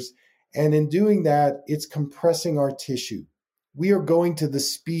computers, and in doing that, it's compressing our tissue. We are going to the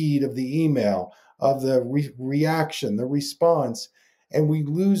speed of the email, of the reaction, the response, and we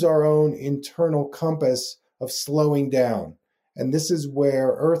lose our own internal compass of slowing down. And this is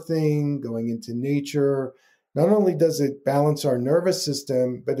where earthing, going into nature, not only does it balance our nervous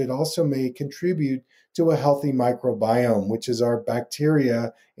system, but it also may contribute to a healthy microbiome, which is our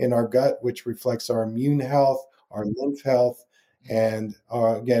bacteria in our gut, which reflects our immune health, our lymph health, and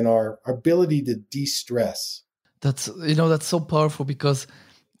again, our ability to de-stress. That's so powerful because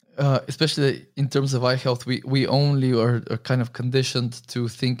especially in terms of eye health, we only are kind of conditioned to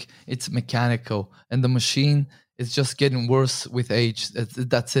think it's mechanical, and the machine is just getting worse with age.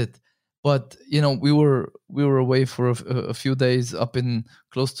 That's it. But we were away for a few days up in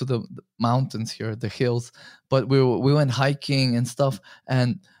close to the mountains here, the hills. But we went hiking and stuff,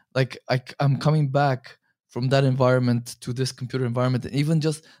 and like I'm coming back from that environment to this computer environment, and even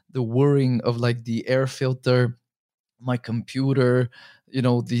just the whirring of like the air filter, my computer, the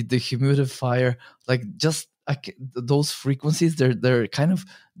humidifier, like just those frequencies, they're kind of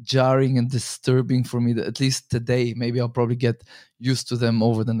jarring and disturbing for me, at least today. Maybe I'll probably get used to them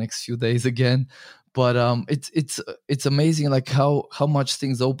over the next few days again. But it's amazing like how much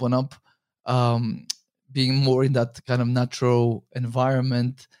things open up, being more in that kind of natural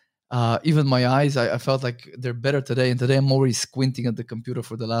environment. Even my eyes, I felt like they're better today. And today I'm already squinting at the computer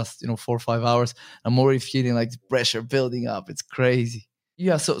for the last 4 or 5 hours. I'm already feeling like pressure building up. It's crazy.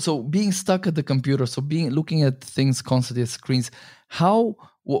 Yeah, so being stuck at the computer, so looking at things constantly at screens,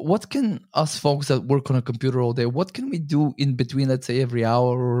 what can us folks that work on a computer all day, what can we do in between, let's say every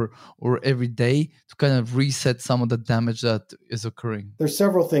hour or every day, to kind of reset some of the damage that is occurring? There's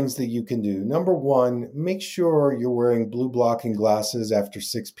several things that you can do. Number one, make sure you're wearing blue blocking glasses after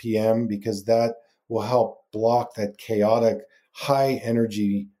 6 p.m. because that will help block that chaotic, high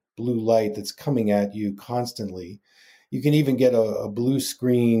energy blue light that's coming at you constantly. You can even get a blue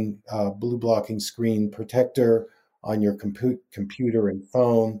blocking screen protector on your computer and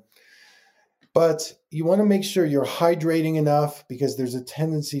phone. But you want to make sure you're hydrating enough because there's a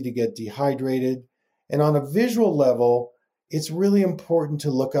tendency to get dehydrated. And on a visual level, it's really important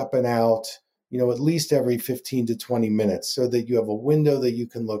to look up and out, at least every 15 to 20 minutes so that you have a window that you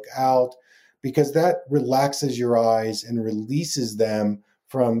can look out, because that relaxes your eyes and releases them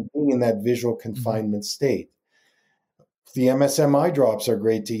from being in that visual confinement state. The MSM eye drops are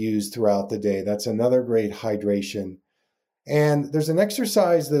great to use throughout the day. That's another great hydration. And there's an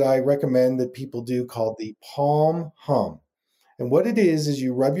exercise that I recommend that people do called the palm hum. And what it is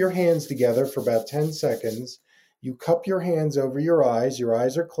you rub your hands together for about 10 seconds. You cup your hands over your eyes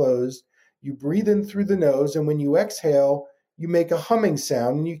are closed. You breathe in through the nose, and when you exhale, you make a humming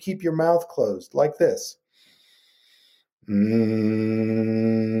sound and you keep your mouth closed like this.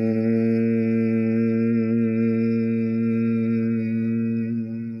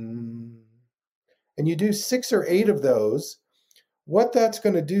 And you do 6 or 8 of those. What that's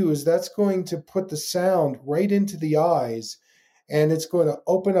going to do is that's going to put the sound right into the eyes, and it's going to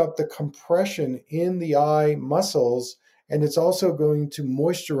open up the compression in the eye muscles, and it's also going to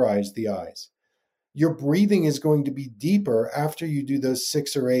moisturize the eyes. Your breathing is going to be deeper after you do those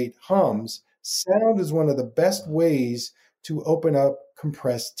 6 or 8 hums. Sound is one of the best ways to open up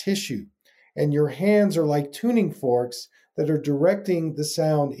compressed tissue. And your hands are like tuning forks that are directing the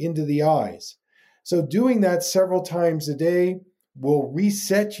sound into the eyes. So doing that several times a day will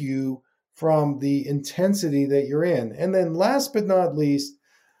reset you from the intensity that you're in. And then last but not least,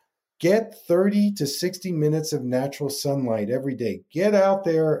 get 30 to 60 minutes of natural sunlight every day. Get out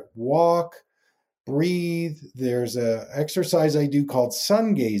there, walk, breathe. There's an exercise I do called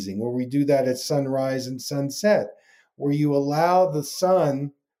sun gazing, where we do that at sunrise and sunset, where you allow the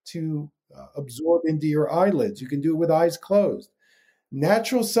sun to absorb into your eyelids. You can do it with eyes closed.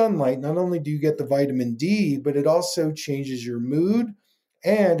 Natural sunlight, not only do you get the vitamin D, but it also changes your mood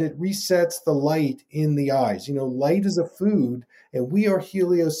and it resets the light in the eyes. You know, light is a food and we are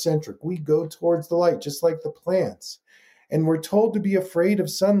heliocentric. We go towards the light, just like the plants. And we're told to be afraid of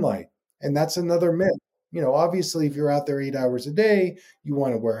sunlight. And that's another myth. You know, obviously, if you're out there 8 hours a day, you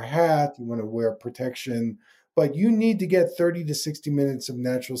want to wear a hat, you want to wear protection, but you need to get 30 to 60 minutes of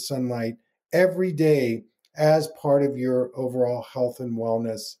natural sunlight every day as part of your overall health and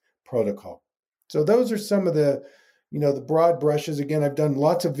wellness protocol. So those are some of the, you know, the broad brushes. Again, I've done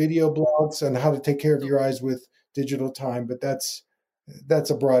lots of video blogs on how to take care of your eyes with digital time, but that's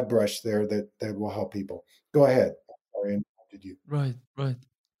a broad brush there that will help people. Go ahead. Sorry, I interrupted you. Right, right.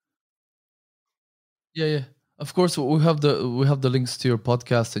 Yeah, yeah. Of course, we have the links to your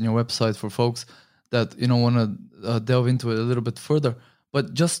podcast and your website for folks that want to delve into it a little bit further.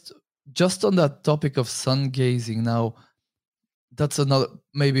 But just on that topic of sun gazing, now that's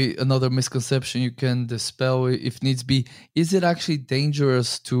another misconception you can dispel if needs be. Is it actually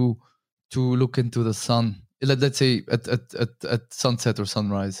dangerous to look into the sun? Let's say at sunset or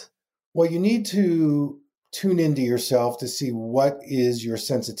sunrise. Well, you need to tune into yourself to see what is your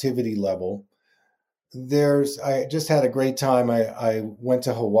sensitivity level. I just had a great time. I went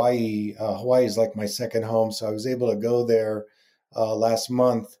to Hawaii. Hawaii is like my second home, so I was able to go there last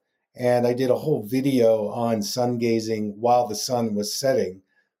month, and I did a whole video on sun gazing while the sun was setting,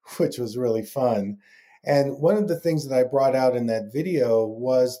 which was really fun. And one of the things that I brought out in that video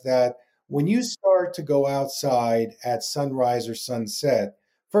was that when you start to go outside at sunrise or sunset,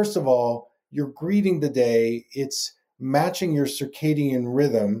 first of all, you're greeting the day. It's matching your circadian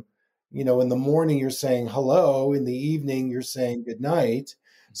rhythm. You know, in the morning, you're saying hello. In the evening, you're saying good night.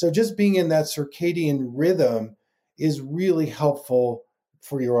 So just being in that circadian rhythm is really helpful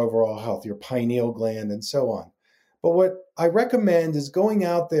for your overall health, your pineal gland, and so on. But what I recommend is going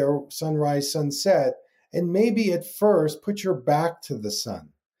out there, sunrise, sunset, and maybe at first put your back to the sun.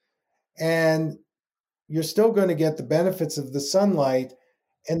 And you're still going to get the benefits of the sunlight.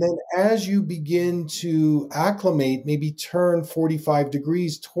 And then as you begin to acclimate, maybe turn 45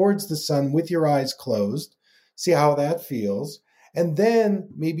 degrees towards the sun with your eyes closed, see how that feels. And then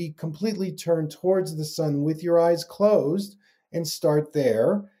maybe completely turn towards the sun with your eyes closed and start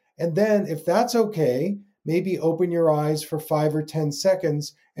there. And then, if that's okay, maybe open your eyes for 5 or 10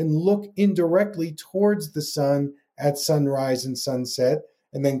 seconds and look indirectly towards the sun at sunrise and sunset,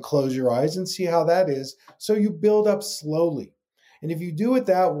 and then close your eyes and see how that is. So you build up slowly. And if you do it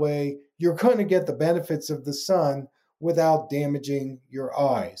that way, you're going to get the benefits of the sun without damaging your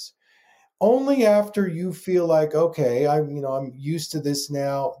eyes. Only after you feel like, okay, I'm used to this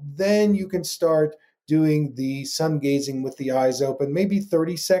now, then you can start doing the sun gazing with the eyes open, maybe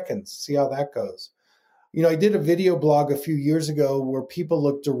 30 seconds, see how that goes. You know, I did a video blog a few years ago where people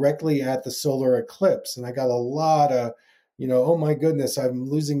looked directly at the solar eclipse, and I got a lot of, oh my goodness, I'm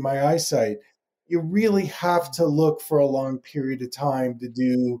losing my eyesight. You really have to look for a long period of time to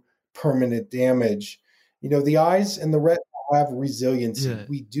do permanent damage. You know, the eyes and the retina have resiliency. Yeah.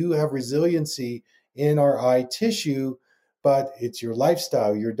 We do have resiliency in our eye tissue, but it's your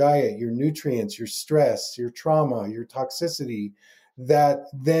lifestyle, your diet, your nutrients, your stress, your trauma, your toxicity that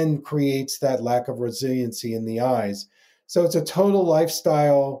then creates that lack of resiliency in the eyes. So it's a total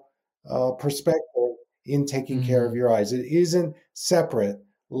lifestyle perspective in taking care of your eyes. It isn't separate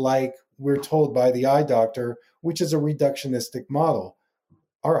like we're told by the eye doctor, which is a reductionistic model.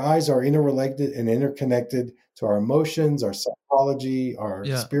 Our eyes are interrelated and interconnected to our emotions, our psychology, our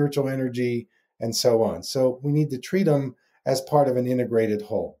spiritual energy, and so on. So we need to treat them as part of an integrated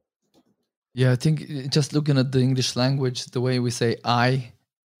whole. Yeah, I think just looking at the English language, the way we say I,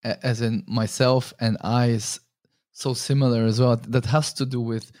 as in myself, and I is so similar as well. That has to do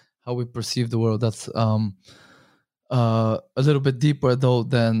with how we perceive the world. That's a little bit deeper though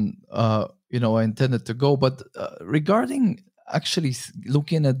than I intended to go. But regarding actually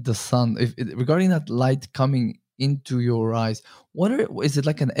looking at the sun, regarding that light coming into your eyes, is it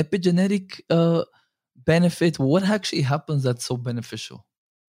like an epigenetic benefit? What actually happens that's so beneficial?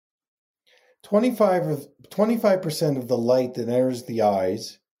 25% of the light that enters the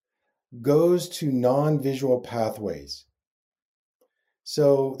eyes goes to non-visual pathways.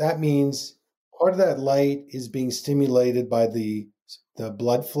 So that means part of that light is being stimulated by the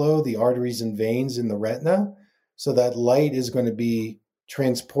blood flow, the arteries and veins in the retina. So that light is going to be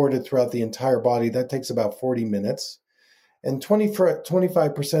transported throughout the entire body. That takes about 40 minutes. And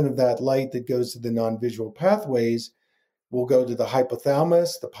 25% of that light that goes to the non-visual pathways will go to the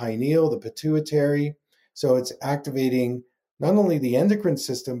hypothalamus, the pineal, the pituitary. So it's activating not only the endocrine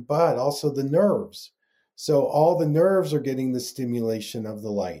system, but also the nerves. So all the nerves are getting the stimulation of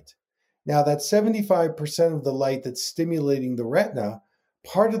the light. Now, that 75% of the light that's stimulating the retina,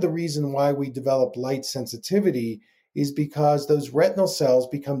 part of the reason why we develop light sensitivity is because those retinal cells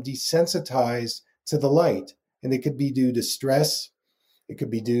become desensitized to the light. And it could be due to stress, it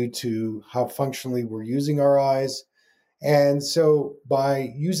could be due to how functionally we're using our eyes. And so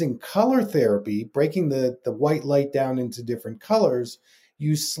by using color therapy, breaking the white light down into different colors,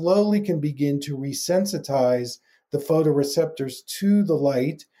 you slowly can begin to resensitize the photoreceptors to the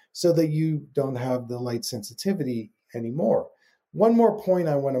light so that you don't have the light sensitivity anymore. One more point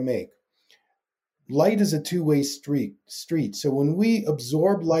I want to make. Light is a two-way street. So when we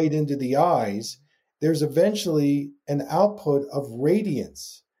absorb light into the eyes, there's eventually an output of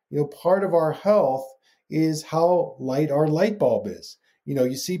radiance. Part of our health is how light our light bulb is.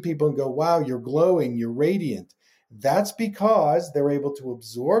 You see people and go, wow, you're glowing, you're radiant. That's because they're able to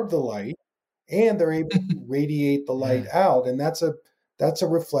absorb the light and they're able to radiate the light out. And that's a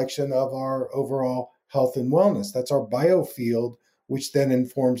reflection of our overall health and wellness. That's our biofield, which then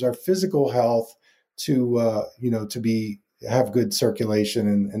informs our physical health to have good circulation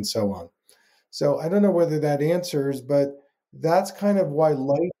and so on. So I don't know whether that answers, but that's kind of why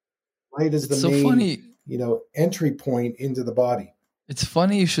light is the main funny. Entry point into the body. It's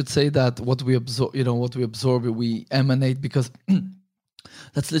funny you should say that. What we absorb, we emanate, because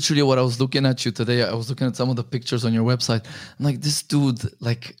that's literally what I was looking at you today. I was looking at some of the pictures on your website. I'm like, this dude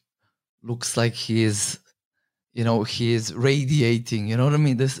looks like he is radiating. You know what I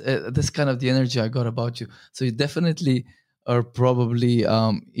mean? This kind of the energy I got about you. So you definitely are probably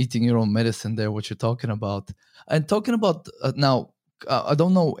eating your own medicine there, what you're talking about. And talking about now, I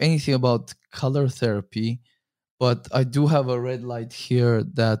don't know anything about color therapy, but I do have a red light here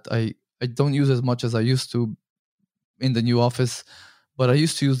that I don't use as much as I used to in the new office, but I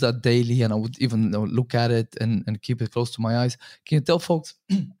used to use that daily, and I would even look at it and keep it close to my eyes. Can you tell folks,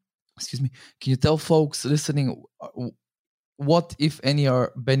 excuse me, can you tell folks listening what, if any,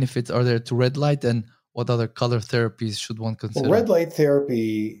 benefits are there to red light, and what other color therapies should one consider? Well, red light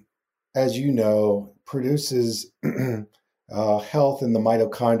therapy, as you know, produces health in the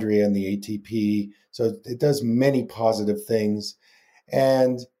mitochondria and the ATP. So it does many positive things.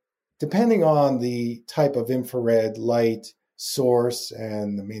 And depending on the type of infrared light source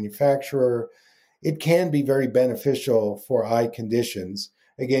and the manufacturer, it can be very beneficial for eye conditions.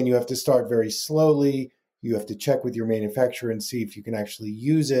 Again, you have to start very slowly. You have to check with your manufacturer and see if you can actually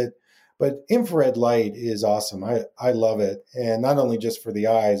use it. But infrared light is awesome. I love it. And not only just for the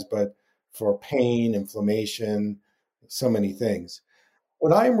eyes, but for pain, inflammation, so many things.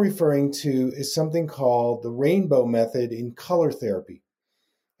 What I'm referring to is something called the rainbow method in color therapy.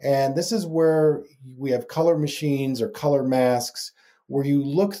 And this is where we have color machines or color masks where you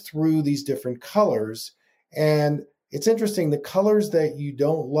look through these different colors. And it's interesting, the colors that you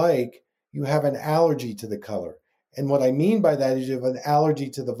don't like, you have an allergy to the color. And what I mean by that is you have an allergy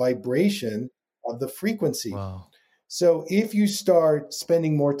to the vibration of the frequency. Wow. So if you start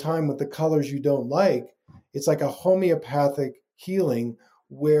spending more time with the colors you don't like, it's like a homeopathic healing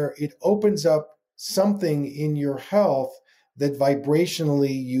where it opens up something in your health that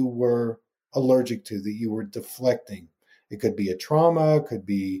vibrationally you were allergic to, that you were deflecting. It could be a trauma, could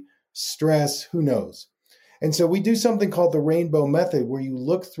be stress, who knows? And so we do something called the rainbow method, where you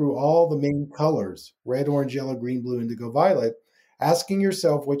look through all the main colors, red, orange, yellow, green, blue, indigo, violet, asking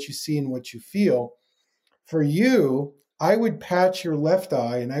yourself what you see and what you feel. For you, I would patch your left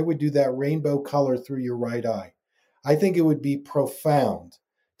eye and I would do that rainbow color through your right eye. I think it would be profound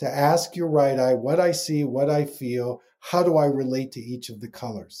to ask your right eye what I see, what I feel, how do I relate to each of the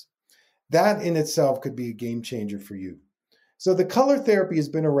colors. That in itself could be a game changer for you. So the color therapy has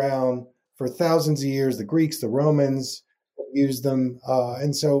been around for thousands of years. The Greeks, the Romans used them.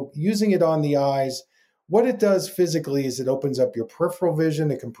 And so using it on the eyes, what it does physically is it opens up your peripheral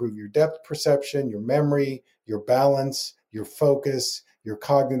vision. It can improve your depth perception, your memory, your balance, your focus, your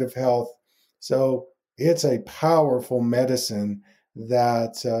cognitive health. So it's a powerful medicine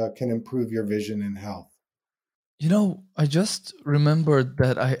that can improve your vision and health. I just remembered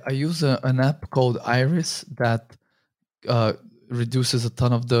that I use an app called Iris that reduces a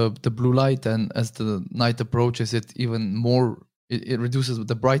ton of the blue light, and as the night approaches, it even more. It reduces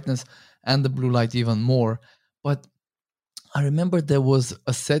the brightness and the blue light even more. But I remember there was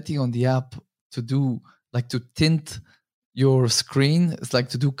a setting on the app to do to tint your screen. It's like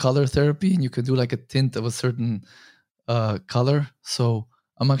to do color therapy, and you can do like a tint of a certain color. So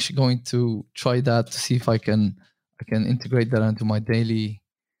I'm actually going to try that to see if I can integrate that into my daily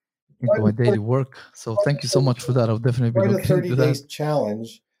into my daily work. So thank you so much for that. I'll definitely be Write a looking 30 into that. days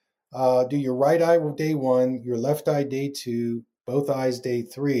challenge. Do your right eye day 1, your left eye day 2, both eyes day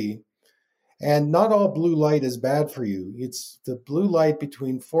 3. And not all blue light is bad for you. It's the blue light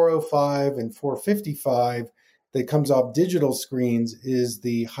between 405 and 455 that comes off digital screens is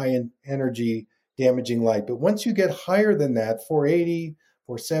the high energy damaging light. But once you get higher than that, 480,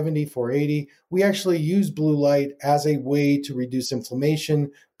 470, 480, we actually use blue light as a way to reduce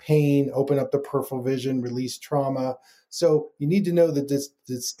inflammation, pain, open up the peripheral vision, release trauma. So you need to know the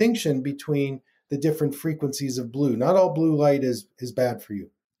distinction between the different frequencies of blue. Not all blue light is bad for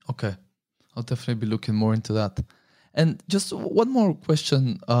you. Okay. I'll definitely be looking more into that. And just one more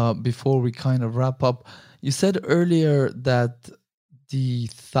question before we kind of wrap up. You said earlier that the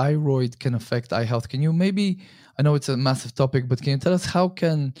thyroid can affect eye health. Can you maybe, I know it's a massive topic, but can you tell us how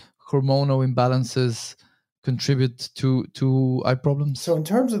can hormonal imbalances contribute to eye problems? So in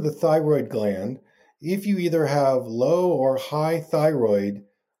terms of the thyroid gland, if you either have low or high thyroid,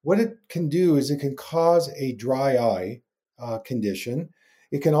 what it can do is it can cause a dry eye condition.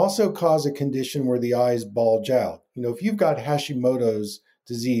 It can also cause a condition where the eyes bulge out. You know, if you've got Hashimoto's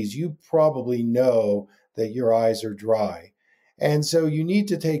disease, you probably know that your eyes are dry. And so you need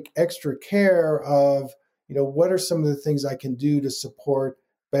to take extra care of, you know, what are some of the things I can do to support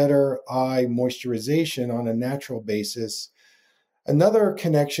better eye moisturization on a natural basis. Another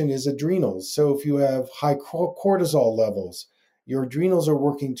connection is adrenals. So if you have high cortisol levels, your adrenals are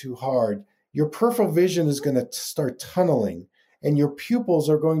working too hard, your peripheral vision is going to start tunneling and your pupils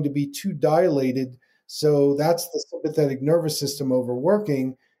are going to be too dilated. So that's the sympathetic nervous system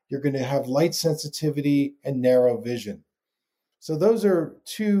overworking. You're going to have light sensitivity and narrow vision. So those are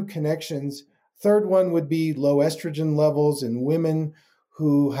two connections. Third one would be low estrogen levels in women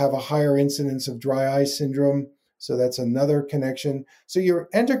who have a higher incidence of dry eye syndrome. So that's another connection. So your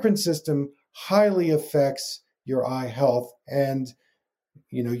endocrine system highly affects your eye health. And,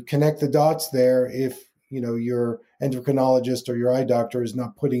 you know, you connect the dots there. If, you know, your endocrinologist or your eye doctor is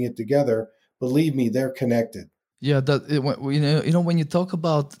not putting it together, believe me, they're connected. Yeah, that you know when you talk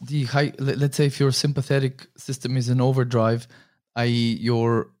about the high, let's say if your sympathetic system is in overdrive, i.e.,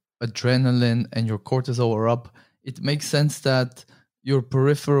 your adrenaline and your cortisol are up, it makes sense that your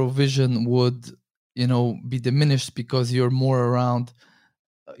peripheral vision would, you know, be diminished because you're more around,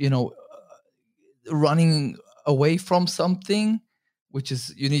 you know, running away from something, which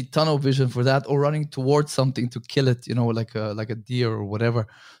is you need tunnel vision for that, or running towards something to kill it, you know, like a deer or whatever.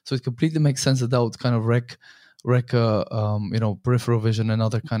 So it completely makes sense that would kind of wreck you know, peripheral vision and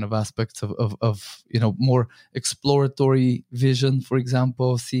other kind of aspects of you know, more exploratory vision, for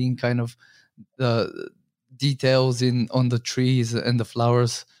example, seeing kind of the details on the trees and the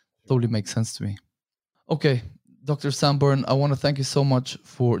flowers. Totally makes sense to me. Okay, Dr. Sanborn, I want to thank you so much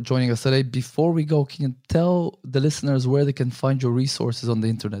for joining us today. Before we go, can you tell the listeners where they can find your resources on the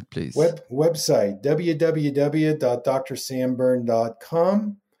internet, please? Website,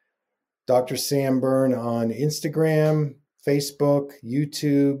 www.drsanborn.com. Dr. Sanborn on Instagram, Facebook,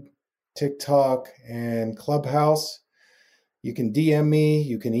 YouTube, TikTok, and Clubhouse. You can DM me,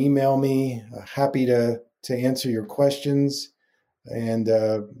 you can email me. Happy to answer your questions. And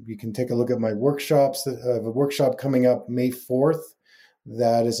you can take a look at my workshops. I have a workshop coming up May 4th.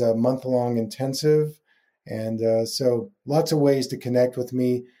 That is a month-long intensive. And so lots of ways to connect with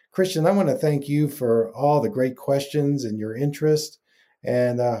me. Christian, I want to thank you for all the great questions and your interest.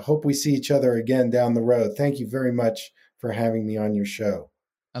 And hope we see each other again down the road. Thank you very much for having me on your show.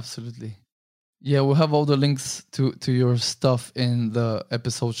 Absolutely. Yeah, we'll have all the links to your stuff in the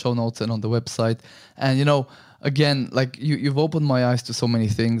episode show notes and on the website. And, you know, again, like you've opened my eyes to so many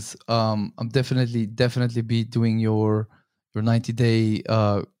things. I'm definitely be doing your 90-day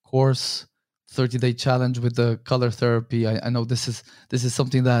course, 30-day challenge with the color therapy. I know this is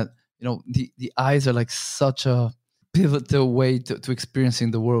something that, you know, the eyes are like such a pivotal way to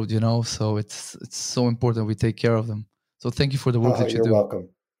experiencing the world, you know, so it's so important we take care of them. So thank you for the work that you do. You're welcome.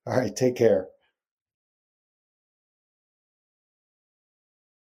 All right, take care.